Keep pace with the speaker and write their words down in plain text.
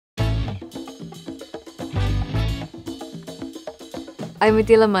I'm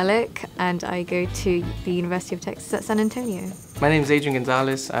Adila Malik and I go to the University of Texas at San Antonio. My name is Adrian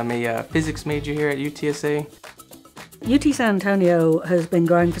Gonzalez. I'm a physics major here at UTSA. UT San Antonio has been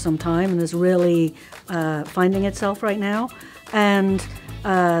growing for some time and is really finding itself right now. And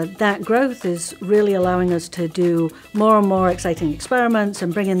that growth is really allowing us to do more and more exciting experiments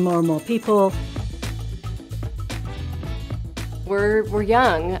and bring in more and more people. We're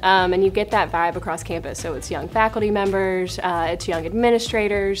young, and you get that vibe across campus. So it's young faculty members, it's young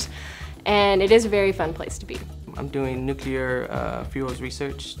administrators, and it is a very fun place to be. I'm doing nuclear fuels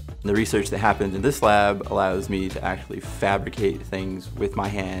research. The research that happens in this lab allows me to actually fabricate things with my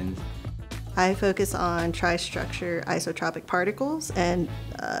hands. I focus on tri-structure isotropic particles and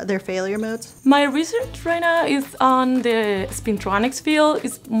their failure modes. My research right now is on the spintronics field.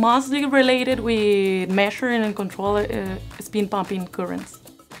 It's mostly related with measuring and controlling spin pumping currents.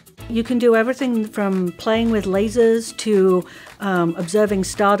 You can do everything from playing with lasers to observing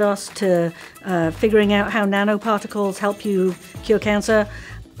stardust to figuring out how nanoparticles help you cure cancer.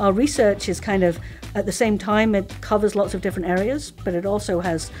 Our research is kind of, at the same time, it covers lots of different areas, but it also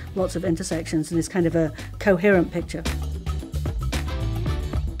has lots of intersections and is kind of a coherent picture.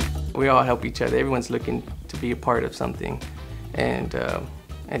 We all help each other. Everyone's looking to be a part of something. And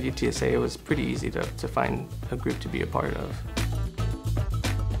at UTSA, it was pretty easy to find a group to be a part of.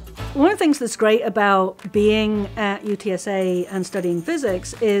 One of the things that's great about being at UTSA and studying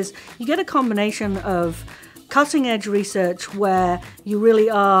physics is you get a combination of cutting-edge research where you really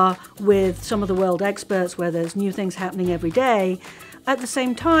are with some of the world experts, where there's new things happening every day. At the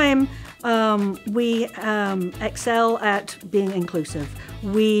same time, we excel at being inclusive.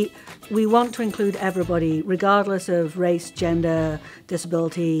 We want to include everybody, regardless of race, gender,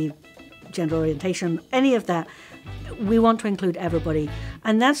 disability, gender orientation, any of that. We want to include everybody.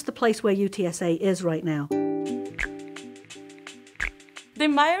 And that's the place where UTSA is right now. The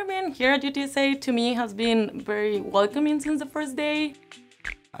environment here at UTSA to me has been very welcoming since the first day.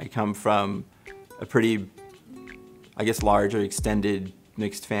 I come from a pretty, I guess, large or extended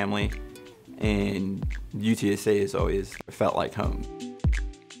mixed family, and UTSA has always felt like home.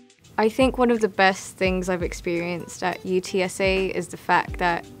 I think one of the best things I've experienced at UTSA is the fact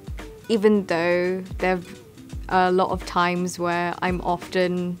that even though there are a lot of times where I'm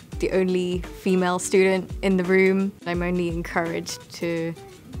often the only female student in the room, I'm only encouraged to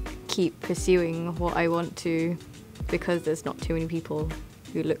keep pursuing what I want to because there's not too many people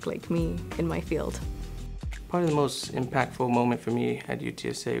who look like me in my field. Part of the most impactful moment for me at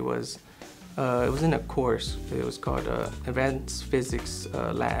UTSA was, it was in a course. It was called Advanced Physics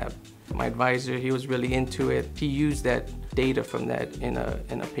Lab. My advisor, he was really into it. He used that data from that in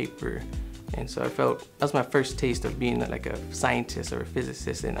a paper. And so I felt, that was my first taste of being like a scientist or a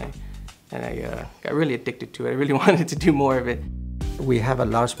physicist, and I got really addicted to it. I really wanted to do more of it. We have a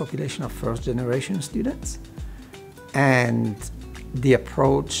large population of first-generation students, and the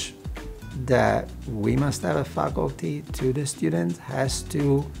approach that we must have as faculty to the students has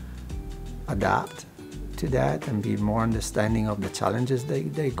to adapt to that and be more understanding of the challenges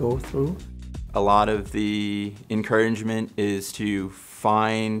they go through. A lot of the encouragement is to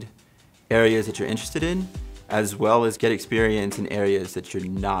find areas that you're interested in, as well as get experience in areas that you're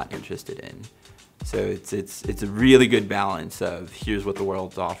not interested in. So it's a really good balance of here's what the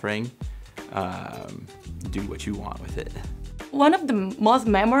world's offering, do what you want with it. One of the most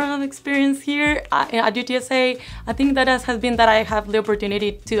memorable experience here at UTSA, I think that has been that I have the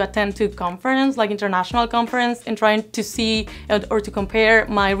opportunity to attend to conference, like international conference, and trying to see or to compare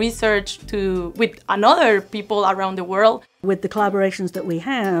my research with other people around the world. With the collaborations that we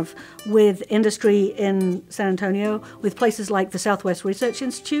have with industry in San Antonio, with places like the Southwest Research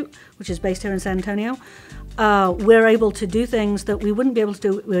Institute, which is based here in San Antonio, we're able to do things that we wouldn't be able to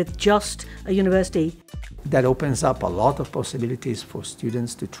do with just a university. That opens up a lot of possibilities for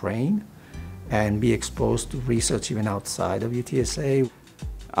students to train and be exposed to research even outside of UTSA.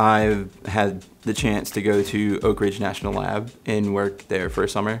 I've had the chance to go to Oak Ridge National Lab and work there for a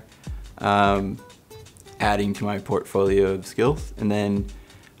summer, adding to my portfolio of skills. And then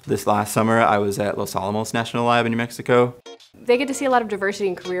this last summer, I was at Los Alamos National Lab in New Mexico. They get to see a lot of diversity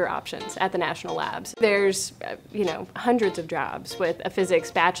in career options at the national labs. There's, hundreds of jobs with a physics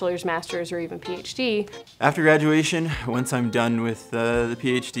bachelor's, master's, or even PhD. After graduation, once I'm done with the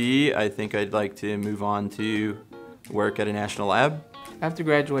PhD, I think I'd like to move on to work at a national lab. After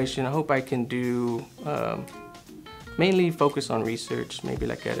graduation, I hope I can do, mainly focus on research, maybe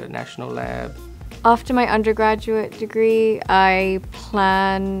like at a national lab. After my undergraduate degree, I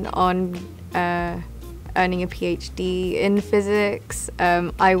plan on earning a PhD in physics.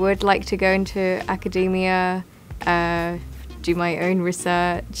 I would like to go into academia, do my own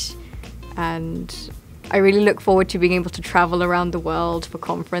research, and I really look forward to being able to travel around the world for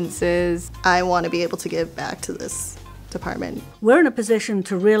conferences. I want to be able to give back to this department. We're in a position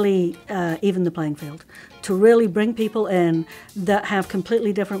to really even the playing field, to really bring people in that have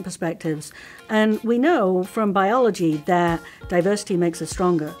completely different perspectives. And we know from biology that diversity makes us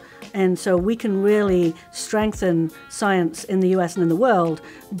stronger. And so we can really strengthen science in the US and in the world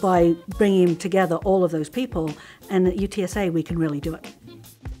by bringing together all of those people. And at UTSA, we can really do it.